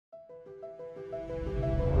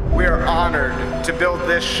are honored to build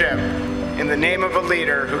this ship in the name of a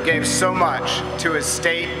leader who gave so much to his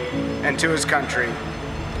state and to his country.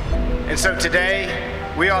 And so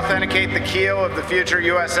today, we authenticate the keel of the future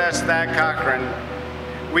USS Thad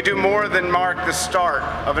Cochran. We do more than mark the start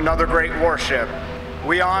of another great warship.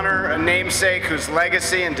 We honor a namesake whose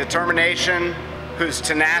legacy and determination, whose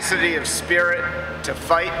tenacity of spirit to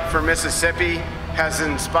fight for Mississippi has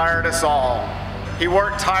inspired us all. He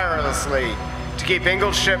worked tirelessly to keep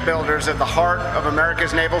Ingalls Shipbuilders at the heart of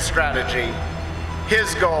America's naval strategy.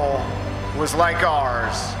 His goal was like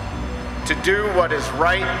ours, to do what is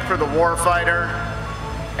right for the warfighter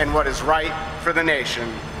and what is right for the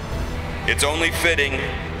nation. It's only fitting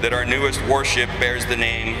that our newest warship bears the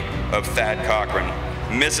name of Thad Cochran,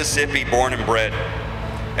 Mississippi born and bred,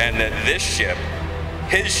 and that this ship,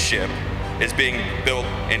 his ship, is being built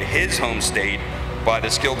in his home state by the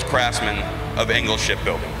skilled craftsmen of Ingalls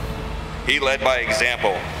Shipbuilding. He led by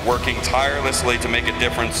example, working tirelessly to make a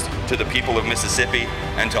difference to the people of Mississippi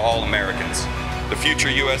and to all Americans. The future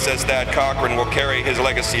USS Thad Cochran will carry his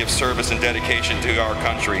legacy of service and dedication to our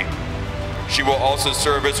country. She will also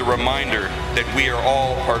serve as a reminder that we are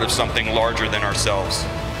all part of something larger than ourselves.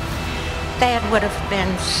 Thad would have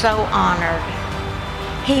been so honored.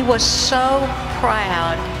 He was so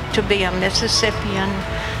proud to be a Mississippian,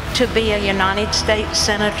 to be a United States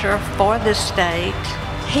Senator for the state.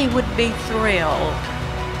 He would be thrilled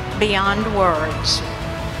beyond words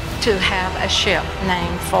to have a ship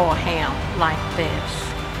named for him like this.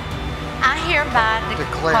 I hereby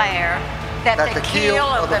declare that the keel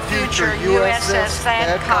of the future USS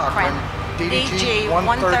Thad Cochran, DDG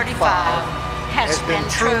 135, has been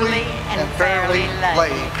truly and fairly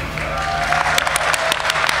laid.